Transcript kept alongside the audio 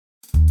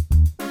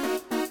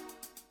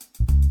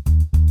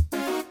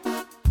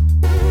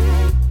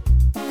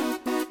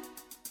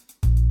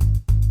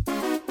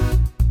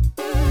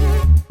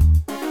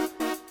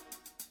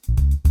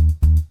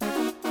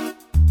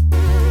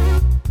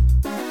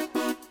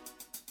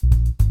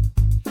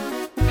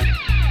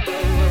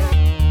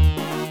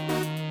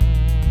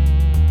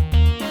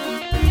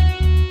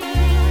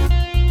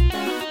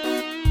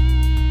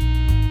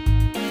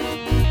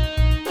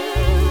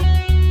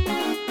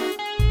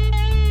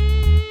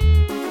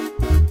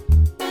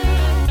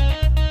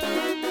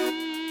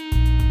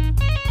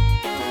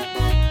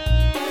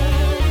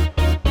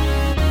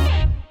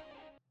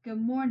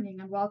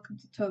welcome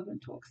to Tobin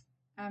Talks.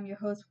 I'm your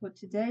host for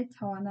today,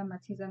 Tawana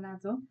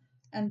Matizanazo,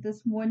 and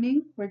this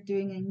morning we're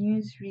doing a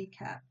news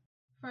recap.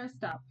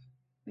 First up,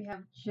 we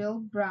have Jill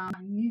Brown,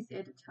 news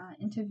editor,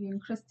 interviewing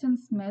Kristen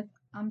Smith,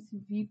 AMS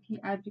VP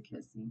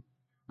Advocacy,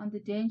 on the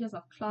dangers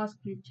of class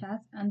group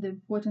chats and the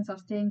importance of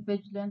staying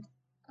vigilant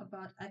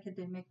about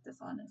academic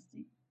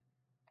dishonesty.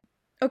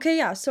 Okay,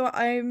 yeah, so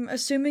I'm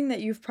assuming that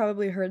you've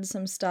probably heard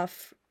some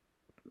stuff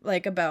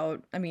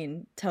about,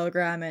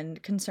 Telegram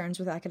and concerns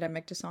with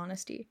academic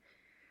dishonesty.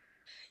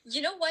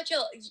 You know what,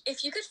 Jill?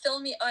 If you could fill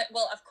me,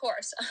 well, of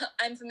course,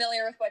 I'm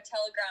familiar with what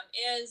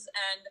Telegram is,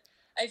 and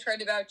I've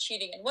heard about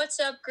cheating in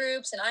WhatsApp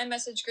groups and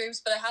iMessage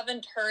groups, but I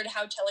haven't heard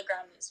how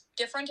Telegram is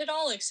different at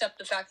all, except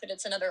the fact that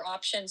it's another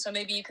option. So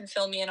maybe you can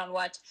fill me in on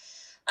what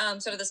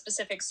sort of the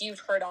specifics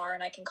you've heard are,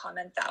 and I can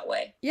comment that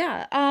way.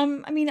 Yeah,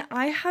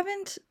 I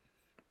haven't.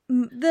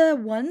 The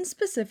one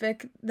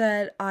specific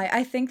that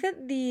I think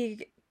that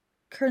the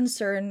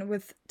concern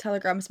with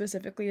Telegram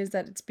specifically is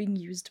that it's being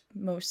used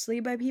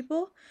mostly by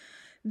people.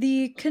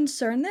 The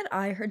concern that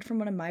I heard from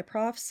one of my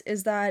profs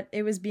is that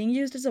it was being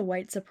used as a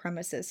white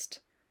supremacist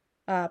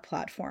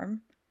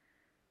platform.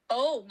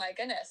 Oh my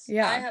goodness.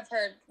 Yeah. I have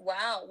heard,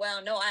 wow,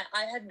 no,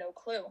 I had no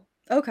clue.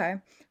 Okay.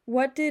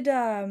 What did,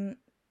 yeah,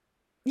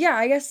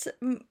 I guess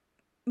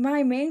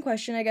my main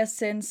question,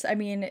 since,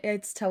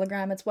 it's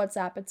Telegram, it's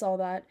WhatsApp, it's all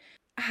that,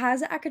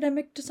 has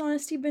academic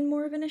dishonesty been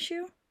more of an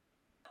issue?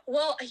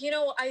 Well,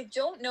 I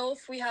don't know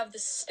if we have the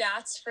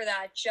stats for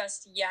that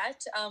just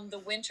yet. The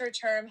winter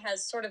term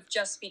has sort of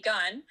just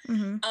begun.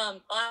 Mm-hmm.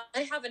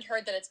 I haven't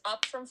heard that it's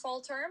up from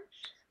fall term.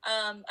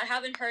 I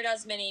haven't heard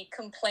as many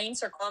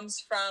complaints or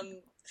comments from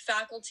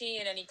faculty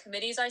in any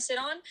committees I sit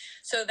on.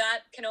 So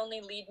that can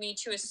only lead me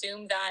to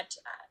assume that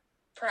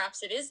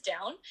perhaps it is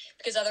down,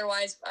 because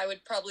otherwise I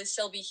would probably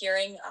still be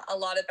hearing a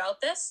lot about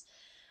this.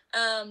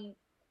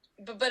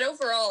 But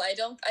overall,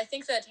 I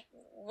think that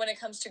when it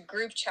comes to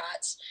group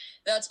chats,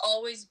 that's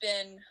always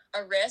been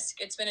a risk.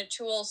 It's been a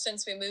tool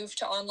since we moved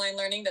to online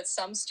learning that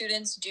some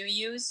students do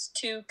use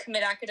to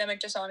commit academic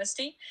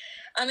dishonesty.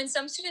 And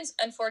some students,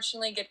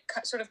 unfortunately, get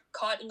sort of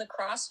caught in the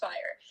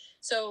crossfire.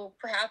 So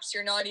perhaps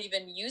you're not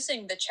even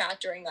using the chat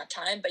during that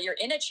time, but you're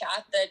in a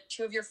chat that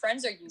two of your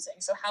friends are using.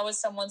 So how is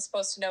someone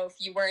supposed to know if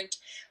you weren't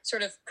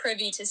sort of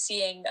privy to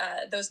seeing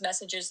those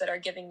messages that are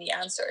giving the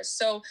answers?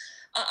 So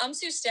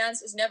UMSU's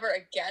stance is never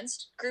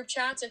against group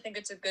chats. I think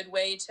it's a good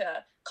way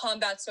to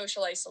combat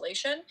social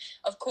isolation.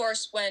 Of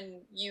course,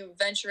 when you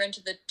venture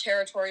into the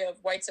territory of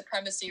white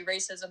supremacy,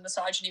 racism,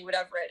 misogyny,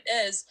 whatever it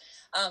is,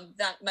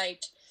 that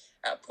might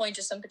point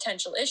to some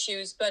potential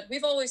issues. But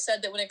we've always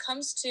said that when it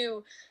comes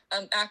to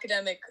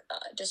academic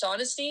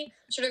dishonesty,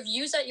 sort of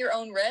use at your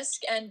own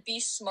risk and be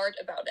smart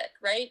about it,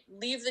 right?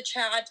 Leave the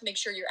chat, make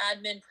sure your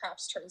admin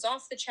perhaps turns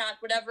off the chat,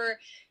 whatever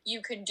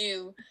you can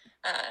do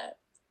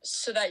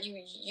so that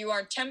you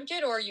aren't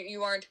tempted or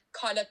you aren't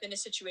caught up in a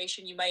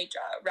situation you might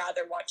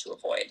rather want to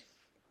avoid.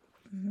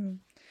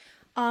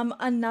 Mm-hmm.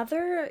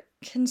 Another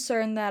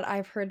concern that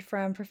I've heard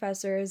from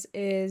professors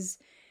is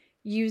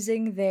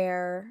using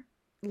their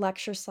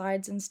lecture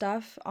slides and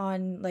stuff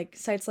on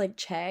sites like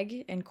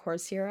Chegg and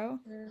Course Hero.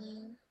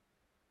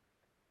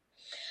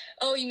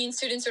 Oh, you mean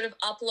students sort of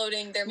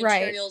uploading their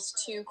materials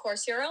to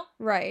Course Hero?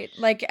 Right.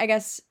 I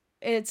guess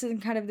it's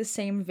in kind of the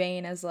same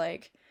vein as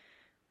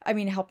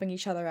helping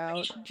each other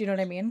out. Do you know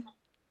what I mean?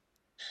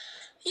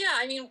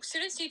 Yeah,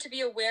 students need to be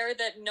aware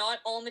that not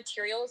all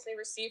materials they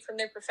receive from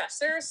their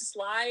professors,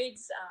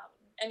 slides,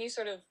 any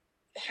sort of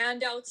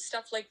handouts,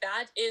 stuff like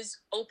that, is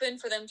open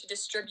for them to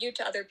distribute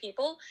to other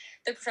people.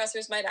 The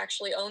professors might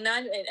actually own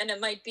that, and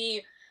it might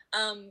be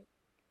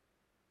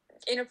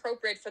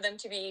inappropriate for them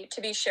to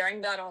be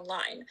sharing that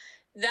online.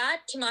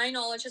 That, to my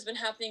knowledge, has been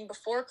happening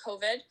before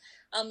COVID.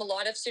 A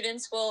lot of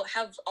students will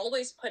have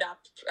always put up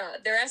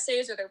their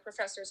essays or their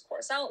professor's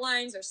course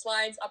outlines or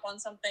slides up on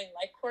something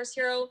like Course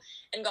Hero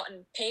and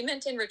gotten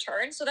payment in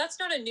return. So that's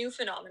not a new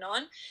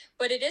phenomenon,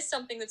 but it is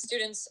something that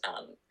students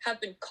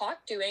have been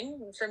caught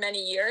doing for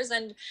many years,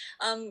 and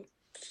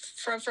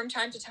from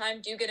time to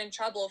time do get in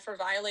trouble for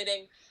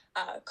violating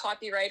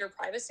copyright or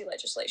privacy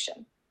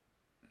legislation.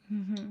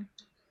 Mm-hmm.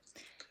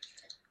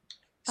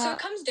 So it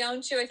comes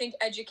down to, I think,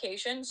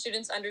 education,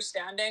 students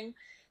understanding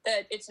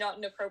that it's not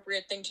an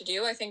appropriate thing to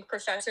do. I think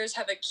professors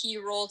have a key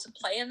role to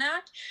play in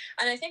that.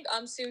 And I think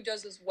UMSU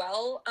does as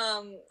well.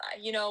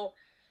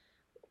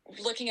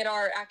 Looking at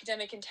our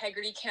academic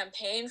integrity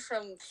campaign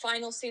from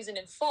final season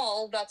in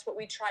fall, that's what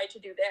we tried to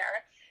do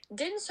there.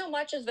 Didn't so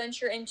much as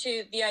venture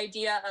into the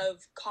idea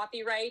of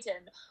copyright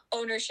and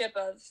ownership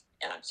of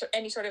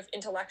any sort of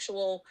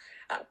intellectual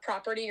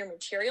property or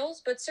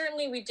materials, but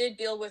certainly we did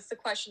deal with the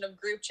question of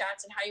group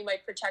chats and how you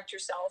might protect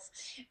yourself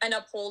and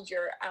uphold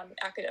your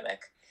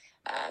academic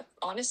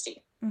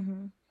honesty.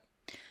 Mm-hmm.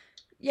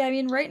 Yeah,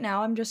 right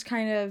now I'm just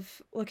kind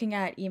of looking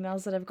at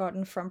emails that I've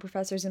gotten from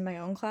professors in my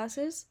own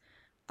classes.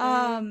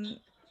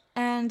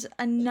 And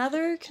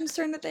another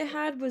concern that they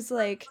had was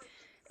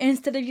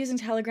instead of using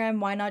Telegram,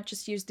 why not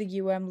just use the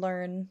UM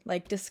Learn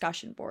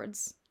discussion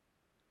boards?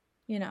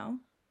 You know?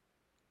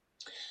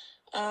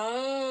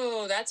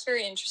 Oh, that's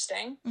very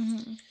interesting.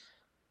 Mm-hmm.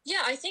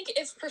 Yeah, I think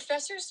if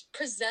professors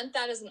present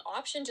that as an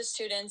option to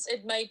students,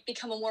 it might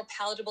become a more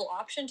palatable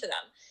option to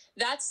them.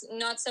 That's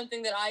not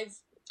something that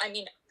I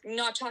mean,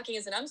 not talking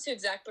as an UMSU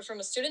exec, but from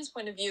a student's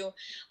point of view,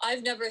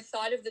 I've never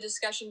thought of the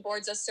discussion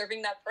boards as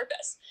serving that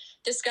purpose.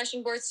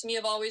 Discussion boards to me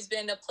have always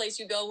been a place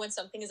you go when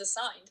something is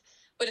assigned.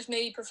 But if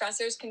maybe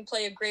professors can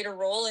play a greater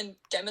role in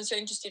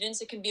demonstrating to students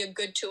it can be a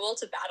good tool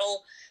to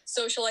battle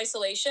social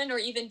isolation or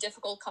even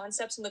difficult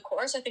concepts in the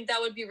course, I think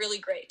that would be really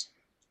great.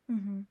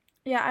 Mm-hmm.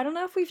 Yeah, I don't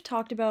know if we've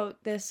talked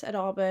about this at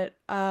all, but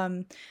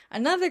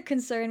another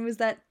concern was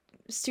that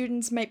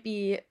students might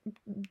be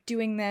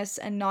doing this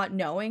and not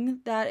knowing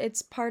that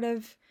it's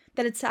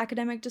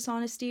academic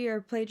dishonesty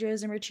or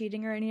plagiarism or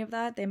cheating or any of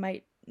that. They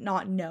might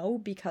not know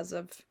because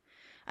of,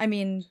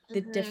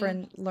 the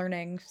different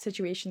learning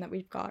situation that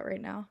we've got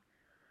right now.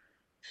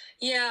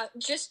 Yeah,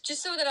 just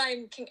so that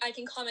I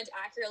can comment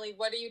accurately.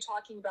 What are you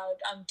talking about?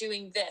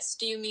 Doing this?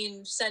 Do you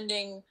mean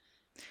sending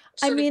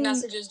sort of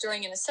messages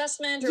during an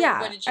assessment, or yeah,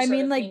 what did you sort of like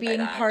mean by being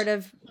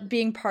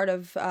that? part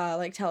of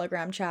like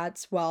Telegram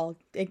chats while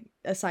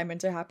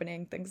assignments are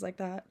happening, things like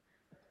that.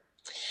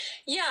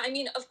 Yeah, I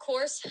mean, of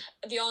course,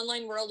 the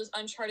online world is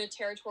uncharted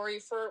territory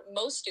for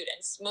most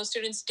students. Most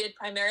students did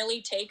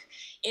primarily take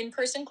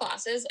in-person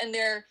classes, and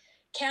there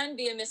can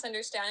be a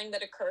misunderstanding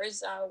that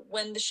occurs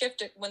when the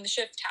shift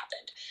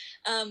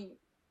happened.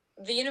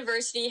 The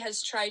university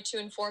has tried to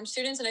inform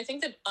students, and I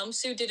think that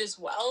UMSU did as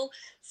well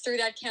through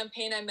that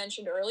campaign I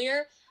mentioned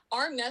earlier.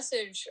 Our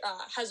message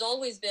has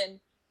always been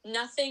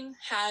nothing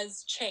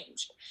has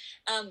changed.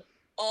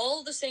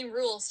 All the same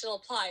rules still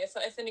apply.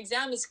 If an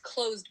exam is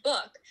closed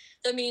book,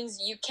 that means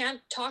you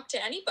can't talk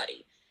to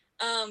anybody.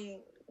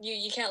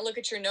 You can't look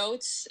at your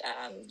notes.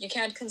 You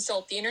can't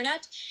consult the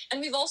internet. And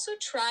we've also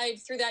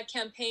tried through that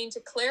campaign to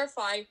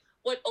clarify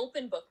what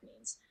open book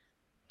means.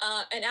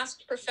 And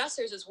asked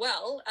professors as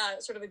well,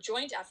 sort of a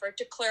joint effort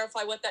to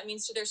clarify what that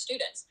means to their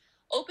students.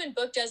 Open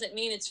book doesn't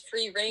mean it's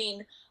free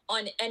reign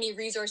on any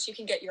resource you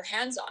can get your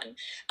hands on.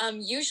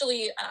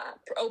 Usually,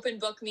 open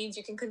book means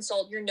you can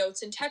consult your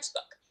notes and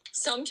textbook.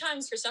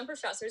 Sometimes for some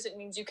professors, it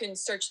means you can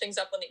search things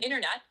up on the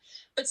internet,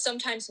 but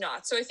sometimes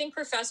not. So I think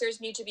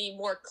professors need to be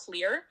more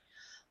clear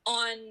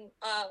on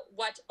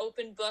what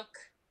open book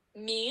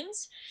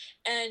means.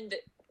 And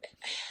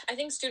I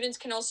think students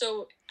can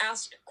also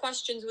ask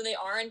questions when they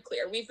are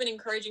unclear. We've been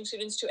encouraging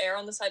students to err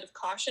on the side of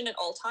caution at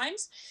all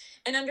times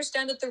and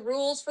understand that the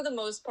rules for the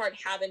most part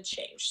haven't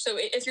changed. So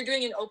if you're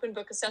doing an open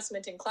book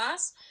assessment in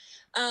class,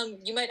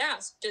 you might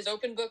ask, does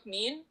open book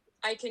mean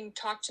I can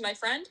talk to my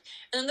friend?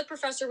 And then the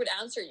professor would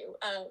answer you.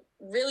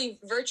 Really,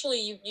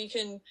 virtually, you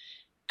can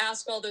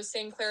ask all those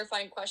same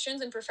clarifying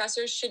questions, and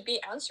professors should be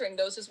answering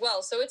those as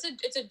well. So it's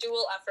a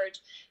dual effort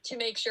to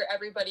make sure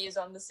everybody is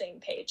on the same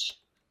page.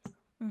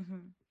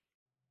 Mm-hmm.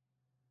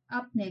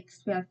 Up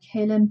next, we have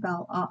Kaylin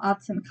Bell, our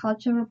arts and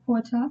culture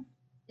reporter,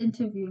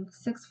 interviewing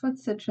 6 Foot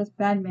Citrus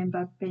band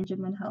member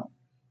Benjamin Hill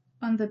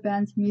on the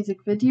band's music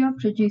video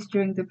produced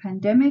during the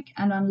pandemic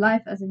and on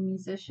life as a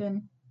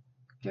musician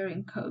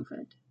during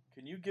COVID.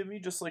 Can you give me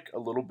just like a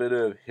little bit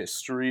of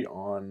history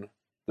on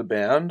the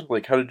band?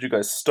 Like, how did you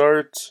guys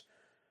start?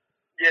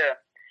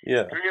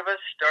 Yeah. 3 of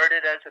us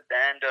started as a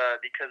band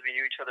because we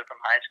knew each other from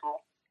high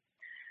school.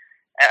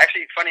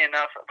 Actually, funny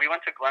enough, we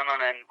went to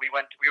Glenmont and we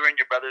were in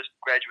your brother's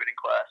graduating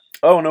class.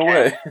 Oh, no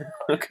way.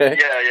 Okay.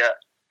 Yeah.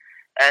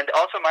 And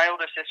also, my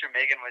older sister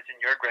Megan was in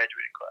your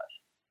graduating class,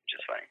 which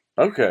is funny.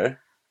 Okay.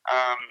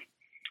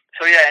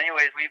 So yeah.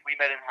 Anyways, we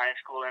met in high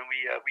school and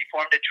we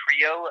formed a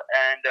trio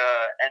and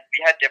we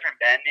had different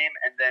band name.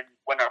 And then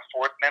when our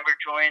 4th member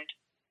joined,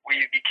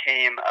 we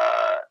became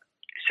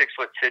 6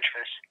 Foot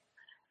Citrus.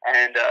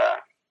 And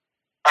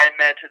I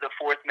met the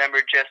 4th member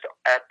just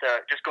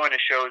going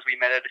to shows. We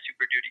met at a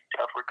Super Duty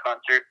Tough Work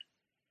concert,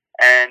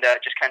 and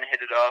just kind of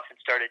hit it off and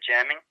started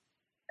jamming.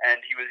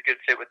 And he was a good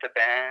fit with the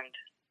band.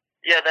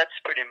 Yeah, that's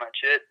pretty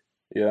much it.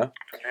 Yeah.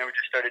 From there, we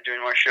just started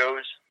doing more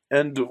shows.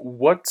 And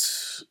what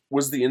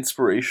was the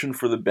inspiration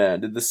for the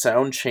band? Did the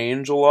sound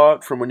change a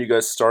lot from when you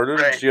guys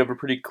started? Right. Did you have a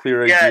pretty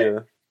clear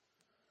idea?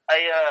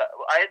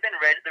 I had been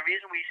ready. The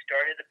reason we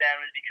started the band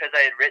was because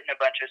I had written a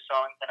bunch of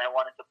songs and I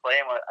wanted to play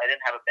them. I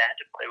didn't have a band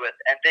to play with,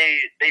 and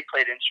they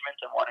played instruments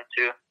and wanted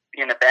to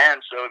be in a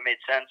band, so it made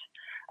sense.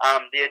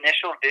 The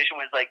initial vision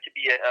was like to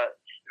be a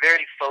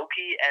very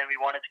folky, and we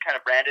wanted to kind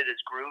of brand it as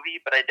groovy,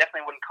 but I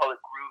definitely wouldn't call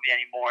it groovy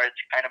anymore. It's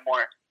kind of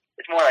more.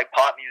 It's more like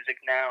pop music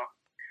now.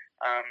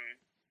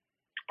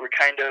 We're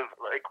kind of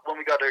like when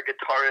we got our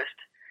guitarist.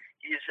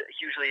 He's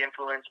hugely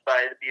influenced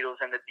by the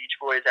Beatles and the Beach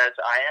Boys, as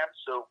I am.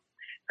 So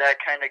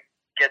that kind of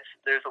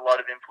there's a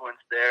lot of influence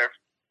there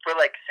for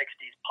like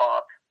 60s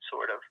pop,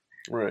 sort of.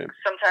 Right.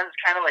 Sometimes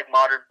kind of like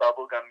modern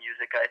bubblegum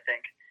music, I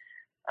think.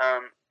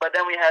 But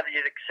then we have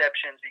these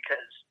exceptions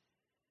because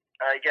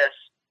I guess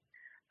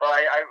when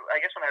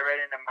I write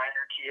in a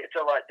minor key, it's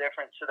a lot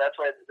different. So that's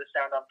why the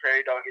sound on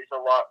Prairie Dog is a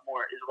lot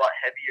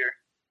heavier.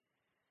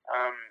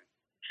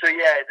 So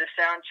yeah, the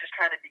sound just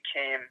kind of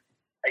became,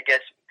 I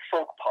guess,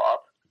 folk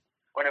pop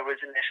when it was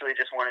initially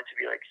just wanted to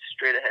be like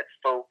straight ahead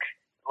folk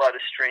a lot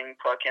of string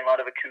plucking, a lot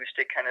of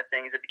acoustic kind of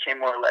things. It became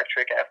more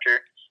electric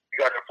after we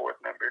got our fourth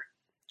member.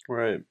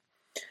 Right.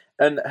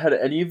 And had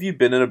any of you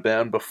been in a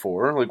band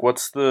before? Like,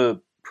 what's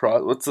the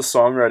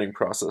songwriting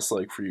process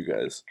like for you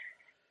guys?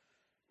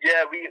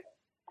 Yeah,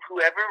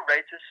 whoever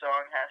writes a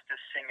song has to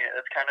sing it.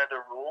 That's kind of the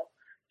rule.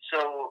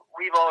 So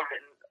we've all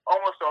written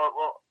almost all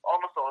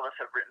of us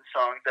have written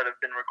songs that have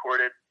been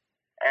recorded,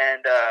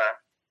 and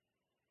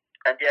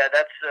yeah,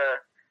 that's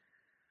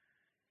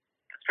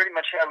pretty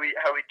much how we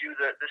do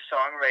the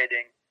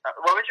songwriting.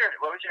 What was your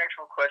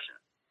actual question?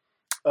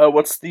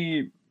 What's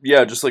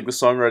just like the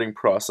songwriting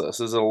process?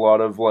 Is it a lot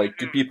of like,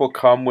 do people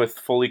come with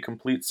fully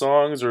complete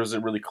songs, or is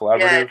it really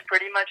collaborative? Yeah, it's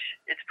pretty much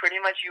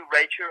you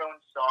write your own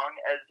song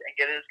and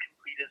get it as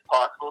complete as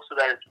possible, so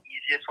that it's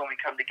easiest when we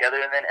come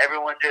together, and then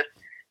everyone just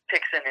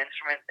picks an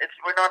instrument.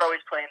 We're not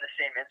always playing the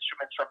same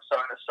instruments from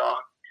song to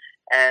song,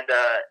 and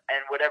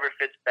whatever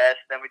fits best.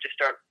 Then we just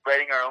start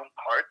writing our own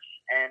parts,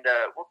 and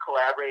we'll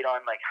collaborate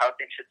on like how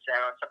things should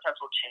sound. Sometimes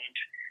we'll change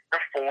the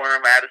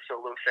form, add a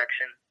solo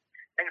section,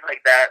 things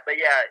like that. But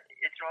yeah,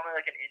 it's normally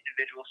like an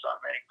individual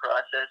songwriting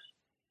process.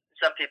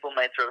 Some people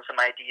might throw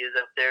some ideas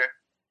out there.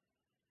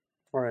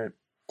 All right.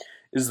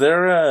 Is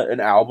there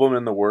an album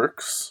in the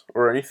works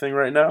or anything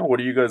right now? What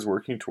are you guys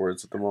working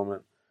towards at the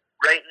moment?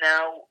 Right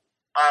now,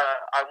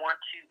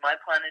 my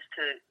plan is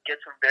to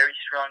get some very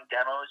strong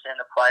demos and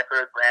apply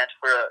for a grant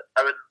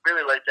I would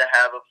really like to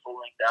have a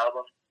full-length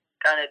album,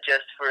 kind of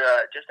just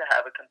to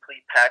have a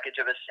complete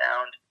package of a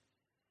sound,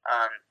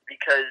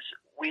 because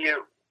we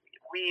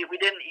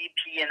did an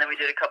EP and then we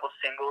did a couple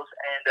singles,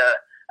 and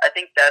I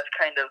think that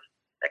kind of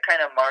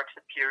marks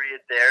the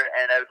period there,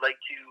 and I'd like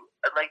to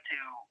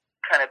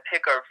kind of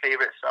pick our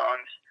favorite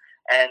songs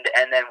and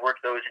then work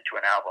those into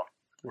an album.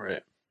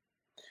 Right.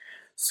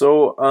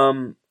 So,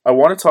 I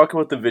want to talk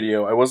about the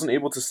video. I wasn't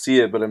able to see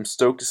it, but I'm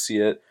stoked to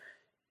see it.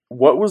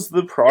 What was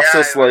the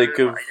process like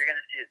of you're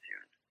gonna see it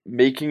soon.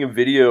 Making a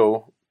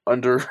video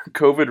under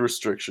COVID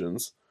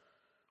restrictions?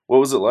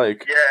 What was it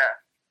like? Yeah,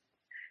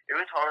 it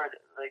was hard.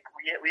 Like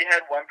we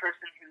had one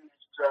person whose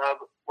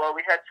job. Well,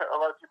 we had a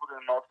lot of people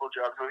doing multiple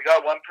jobs, but we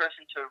got one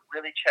person to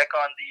really check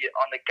on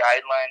the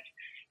guidelines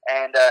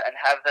and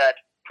have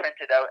that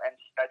printed out and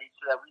studied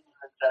so that we knew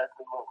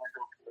exactly what was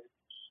okay.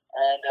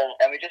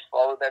 And we just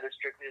followed that as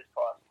strictly as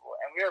possible.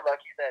 And we were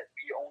lucky that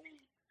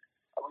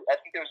I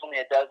think there was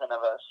only a dozen of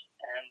us.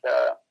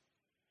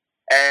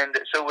 And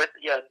so with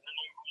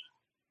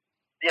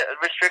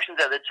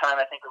restrictions at the time,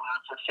 I think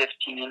allowed for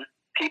 15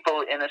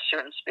 people in a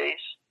certain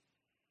space,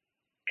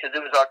 because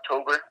it was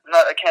October.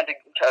 I can't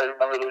entirely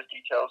remember those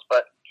details,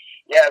 but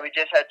yeah, we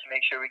just had to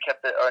make sure we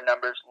kept our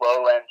numbers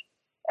low and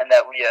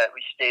that we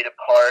stayed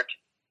apart.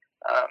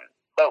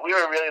 But we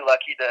were really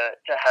lucky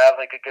to have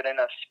like a good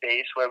enough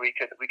space where we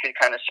could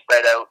kind of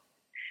spread out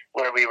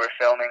where we were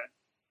filming.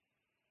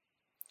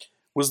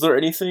 Was there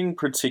anything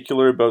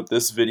particular about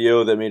this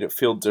video that made it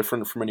feel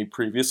different from any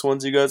previous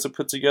ones you guys have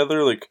put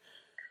together? Like,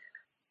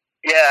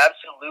 yeah,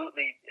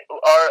 absolutely.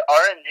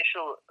 Our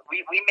initial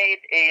we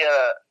made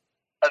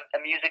a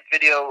music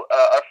video,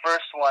 our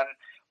first one,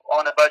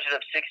 on a budget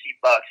of $60,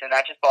 and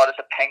that just bought us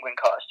a penguin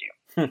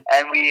costume.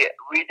 And we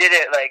did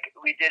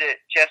it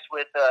just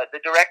with the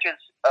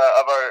directors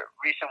of our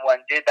recent one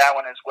did that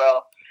one as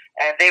well,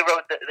 and they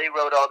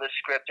wrote all the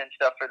script and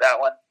stuff for that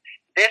one.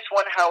 This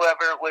one,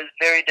 however, was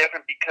very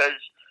different because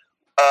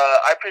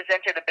I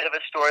presented a bit of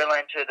a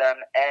storyline to them,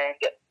 and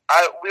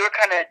we were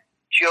kind of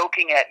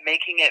joking at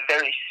making it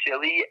very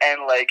silly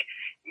and like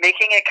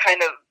making it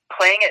kind of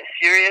playing it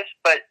serious,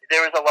 but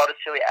there was a lot of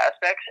silly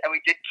aspects, and we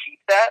did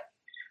keep that.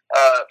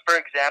 For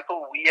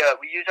example, we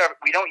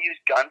don't use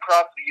gun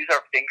props. We use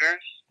our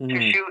fingers to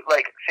shoot,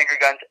 like finger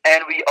guns,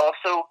 and we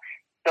also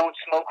don't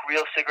smoke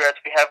real cigarettes.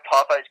 We have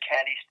Popeye's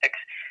candy sticks,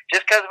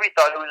 just because we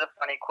thought it was a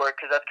funny quirk.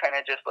 Because that's kind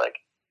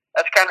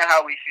of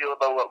how we feel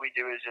about what we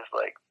do. Is just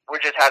like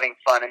we're just having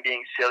fun and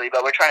being silly,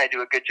 but we're trying to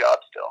do a good job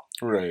still.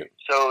 Right.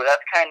 So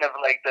that's kind of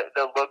like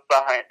the look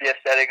behind the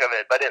aesthetic of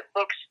it. But it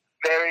looks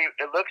very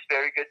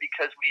good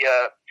because we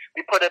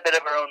put a bit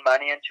of our own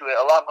money into it,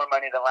 a lot more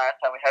money than last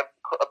time. We have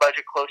a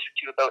budget closer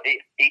to about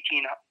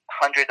 $1,800,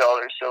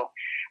 so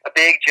a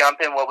big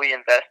jump in what we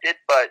invested.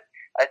 But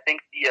I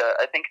think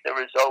the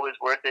result was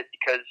worth it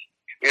because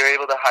we were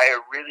able to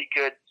hire a really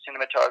good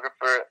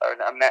cinematographer,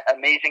 an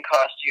amazing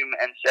costume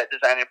and set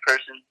designer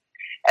person,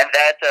 and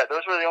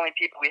those were the only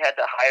people we had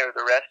to hire.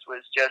 The rest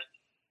was just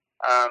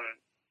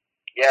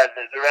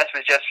the rest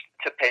was just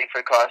to pay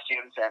for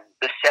costumes, and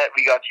the set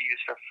we got to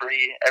use for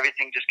free.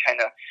 Everything just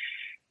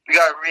we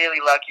got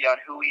really lucky on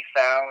who we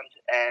found,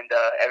 and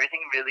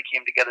everything really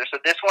came together. So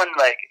this one,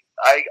 like,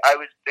 I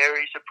was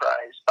very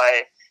surprised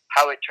by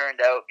how it turned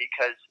out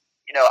because,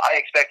 you know, I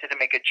expected to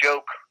make a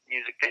joke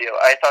music video.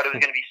 I thought it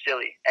was going to be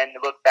silly and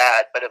look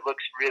bad, but it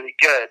looks really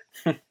good.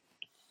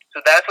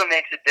 So that's what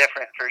makes it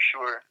different for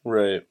sure.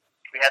 Right.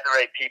 We had the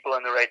right people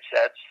and the right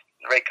sets,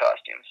 the right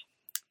costumes.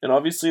 And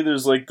obviously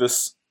there's like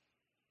this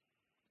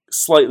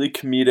slightly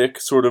comedic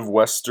sort of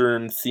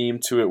Western theme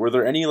to it. Were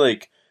there any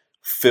like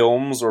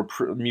films or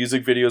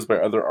music videos by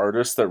other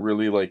artists that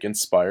really like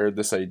inspired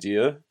this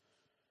idea?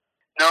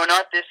 No,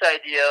 not this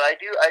idea. I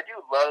do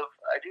love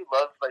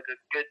like a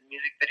good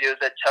music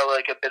videos that tell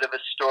like a bit of a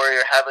story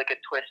or have like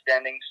a twist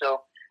ending.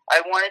 So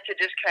I wanted to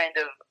just kind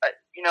of,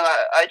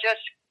 I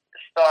just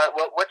thought,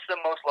 what's the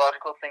most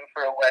logical thing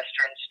for a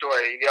Western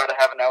story? You got to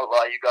have an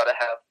outlaw. You got to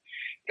have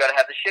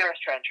the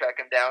sheriff's trying to track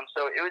him down.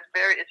 So it's a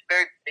very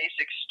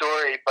basic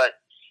story,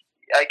 but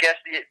I guess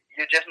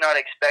you're just not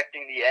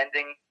expecting the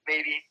ending,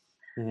 maybe.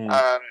 Mm-hmm.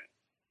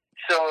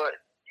 So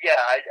yeah,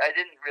 I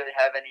didn't really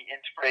have any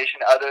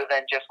inspiration other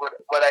than just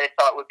what I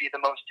thought would be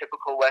the most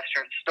typical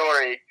Western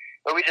story,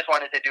 but we just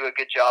wanted to do a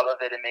good job of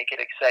it and make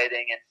it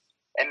exciting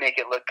and make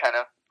it look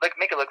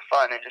make it look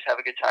fun and just have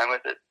a good time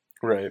with it.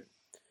 Right.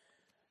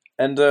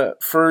 And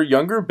for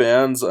younger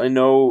bands, I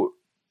know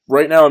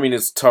right now, I mean,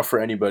 it's tough for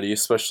anybody,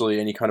 especially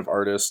any kind of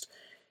artist.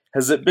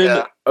 Has it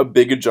been a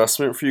big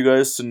adjustment for you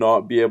guys to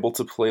not be able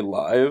to play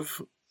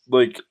live?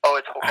 Like,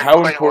 it's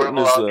how quite important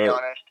horrible, is I'll that? be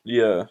honest.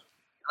 Yeah.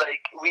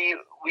 Like we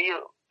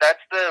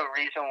that's the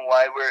reason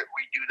why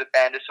we do the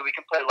band is so we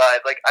can play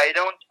live. Like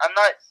I'm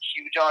not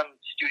huge on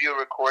studio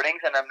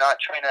recordings, and I'm not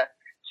trying to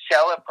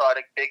sell a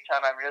product big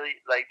time. I'm really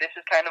like, this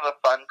is kind of a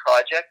fun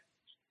project,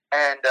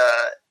 and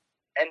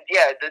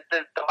yeah,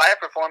 the live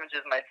performance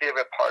is my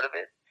favorite part of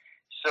it.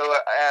 So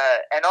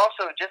and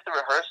also just the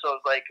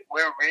rehearsals, like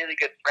we're really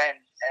good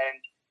friends, and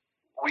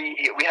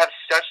we have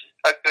such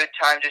a good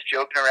time just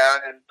joking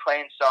around and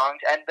playing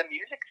songs, and the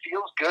music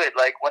feels good.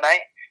 Like when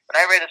I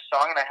write a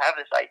song and I have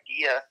this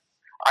idea,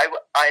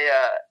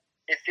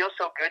 it feels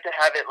so good to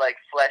have it like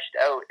fleshed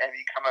out and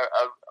become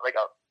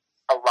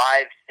a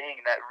live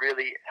thing that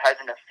really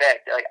has an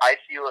effect. Like I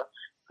feel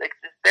like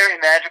this very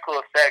magical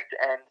effect,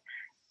 and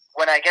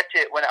when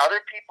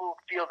other people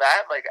feel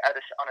that like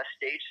on a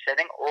stage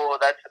setting, oh,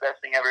 that's the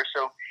best thing ever.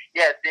 So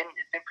yeah, it's been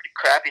pretty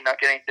crappy not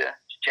getting to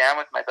jam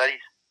with my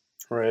buddies.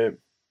 Right.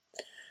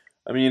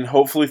 I mean,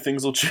 hopefully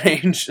things will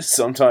change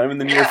sometime in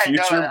the near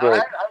future,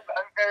 but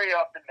I'm very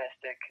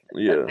optimistic.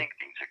 Yeah. I think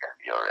things are gonna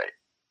be all right.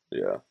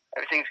 Yeah.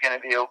 Everything's gonna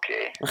be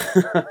okay.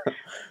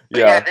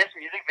 Yeah. This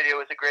music video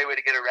was a great way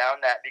to get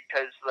around that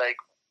because like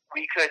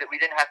we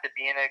didn't have to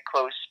be in a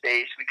closed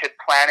space. We could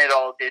plan it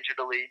all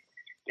digitally.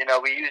 You know,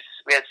 we've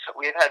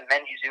had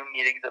many Zoom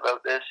meetings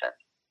about this, and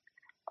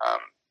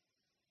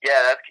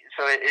yeah, it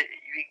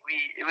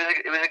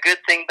was a good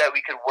thing that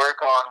we could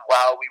work on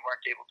while we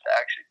weren't able to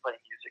actually play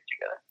music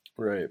together.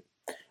 Right.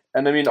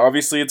 And I mean,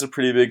 obviously, it's a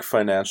pretty big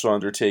financial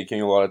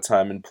undertaking, a lot of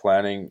time and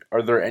planning.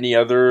 Are there any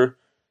other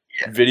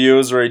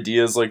videos or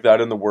ideas like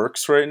that in the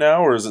works right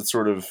now, or is it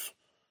sort of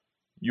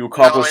you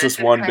accomplish this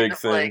one big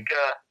thing?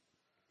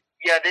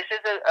 This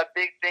is a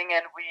big thing,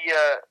 and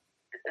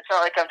it's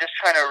not like I'm just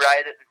trying to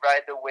ride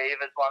the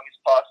wave as long as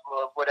possible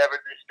of whatever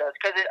this does,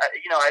 because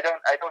I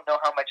don't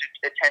know how much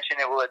attention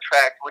it will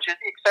attract, which is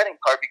the exciting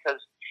part because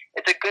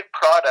it's a good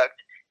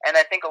product, and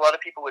I think a lot of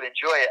people would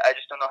enjoy it. I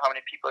just don't know how many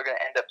people are going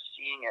to end up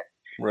seeing it.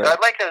 Right. So I'd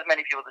like as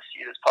many people to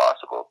see it as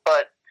possible,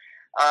 but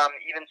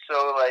even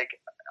so, like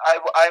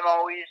I'm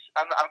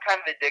kind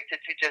of addicted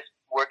to just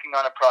working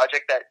on a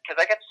project because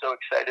I get so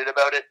excited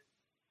about it.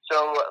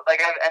 So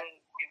like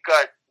we've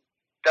got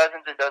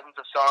dozens and dozens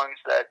of songs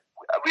that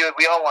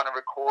we all want to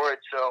record.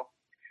 So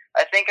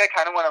I think I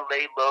kind of want to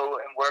lay low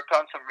and work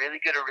on some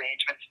really good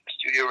arrangements for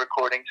studio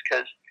recordings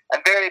because I'm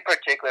very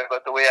particular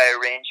about the way I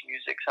arrange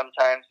music.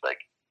 Sometimes,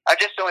 like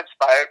I'm just so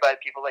inspired by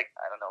people like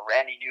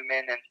Randy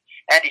Newman and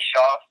Andy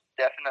Shaw.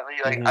 Definitely,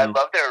 like I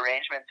love their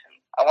arrangements, and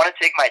I want to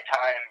take my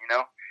time. You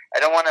know, I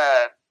don't want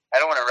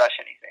to rush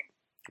anything.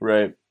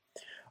 Right.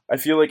 I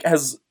feel like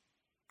has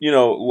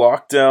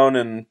lockdown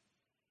and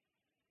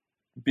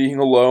being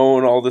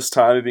alone all this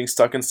time and being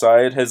stuck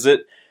inside, has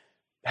it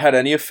had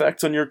any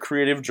effect on your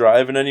creative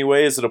drive in any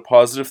way? Is it a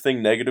positive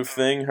thing, negative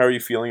thing? How are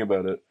you feeling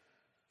about it?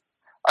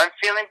 I'm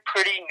feeling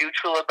pretty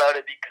neutral about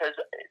it because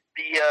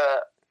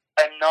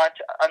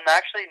I'm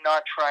actually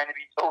not trying to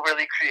be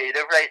overly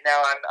creative right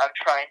now. I'm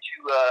trying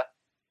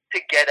to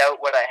get out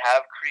what I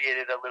have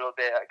created a little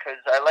bit because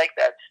I like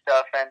that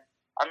stuff, and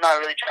I'm not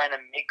really trying to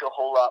make a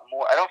whole lot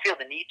more. I don't feel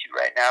the need to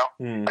right now.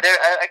 But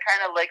I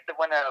kind of like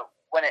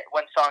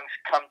when songs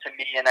come to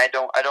me and I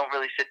don't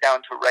really sit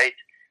down to write.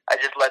 I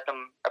just let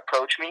them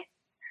approach me.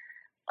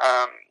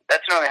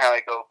 That's normally how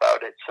I go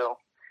about it. So,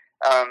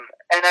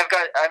 and I'm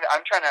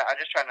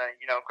just trying to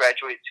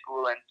graduate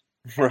school and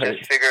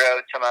just figure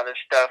out some other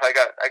stuff. I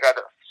got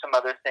some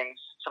other things,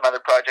 some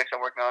other projects I'm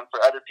working on for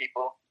other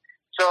people.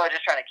 So I'm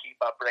just trying to keep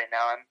up right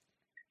now. I'm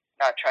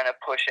not trying to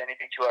push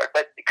anything too hard.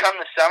 But come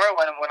the summer,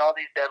 when all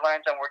these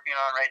deadlines I'm working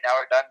on right now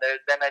are done,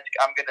 then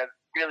I'm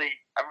really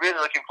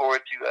looking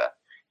forward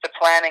to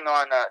planning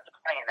on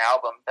planning an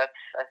album.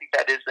 I think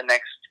that is the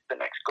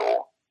next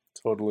goal.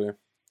 Totally.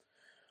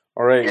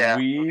 All right, yeah.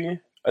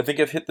 I think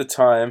I've hit the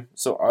time.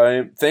 So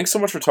thanks so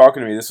much for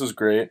talking to me. This was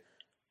great.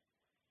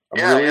 I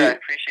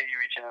appreciate you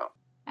reaching out.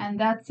 And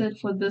that's it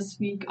for this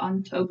week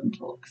on Tobin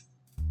Talks.